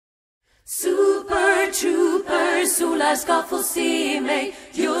Super Trouper, solar ska få se mig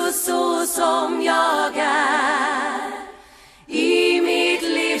just så som jag är. I mitt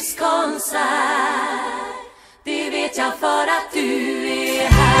livs konsert, det vet jag för att du är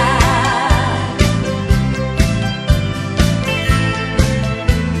här.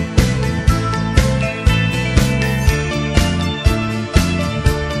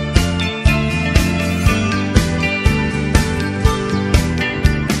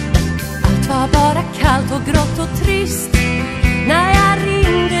 Var bara kallt och grått och trist när jag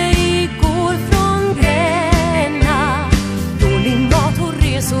ringde igår från Gränna. Dålig mat och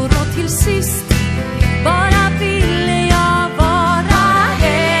resor och till sist bara ville jag vara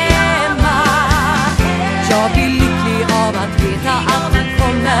hemma. Jag blir lycklig av att veta att du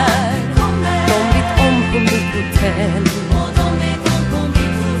kommer. De vet om på mitt hotell.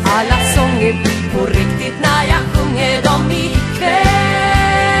 Alla sånger blir på riktigt när jag sjunger dem ikväll.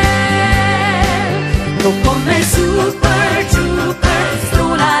 Då kommer Super Trouper,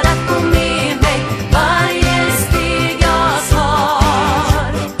 strålar att gå med mig varje steg jag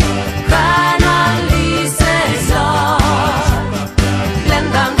tar. Stjärnan lyser klart,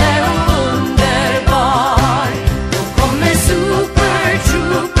 bländande och underbar. Då kommer Super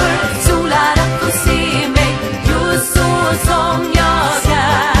Trouper, strålar att få se mig just så som jag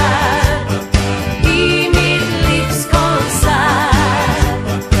är. I mitt livs konsert,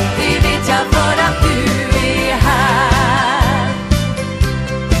 det vet jag för att du är här.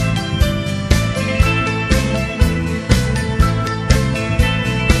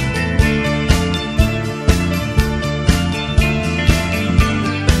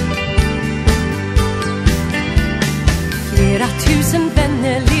 Flera tusen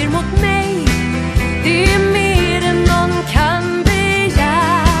vänner ler mot mig. Det är mer än någon kan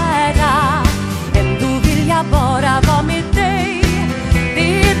begära. Ändå vill jag bara vara med dig.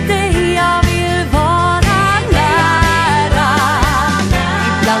 Det är dig jag vill vara nära.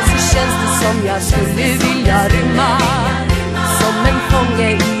 Ibland så känns det som jag skulle vilja rymma, som en fånge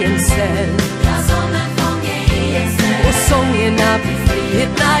i en cell. Och sångerna blir frihet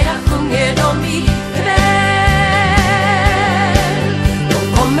när jag sjunger dem ikväll. Då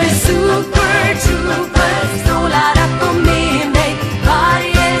kommer Super Trouper, strålar att gå med mig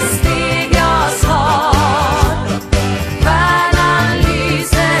varje steg jag tar. Stjärnan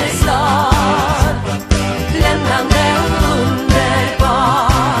lyser klart, bländande och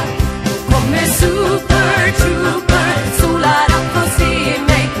underbar. Då kommer Super Trouper, strålar att få se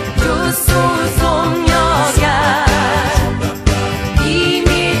mig just så som jag är. I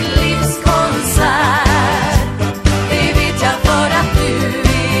mitt livs konsert, det vet jag för att du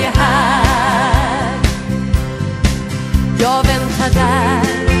är här. Jag väntar där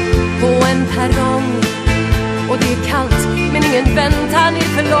på en perrong, och det är kallt men ingen väntan är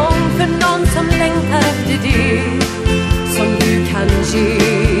för lång för någon som längtar efter det som du kan ge.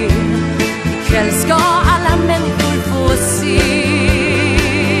 Ikväll ska alla människor få se.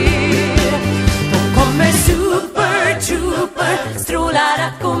 Då kommer Super Trouper, strålar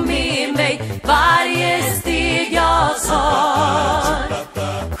att gå med mig varje steg jag tar.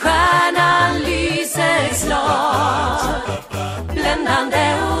 Stjärnan lyser klart,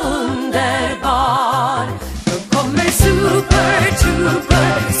 bländande och underbar. Då kommer Super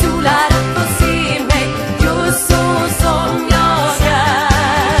Trouper,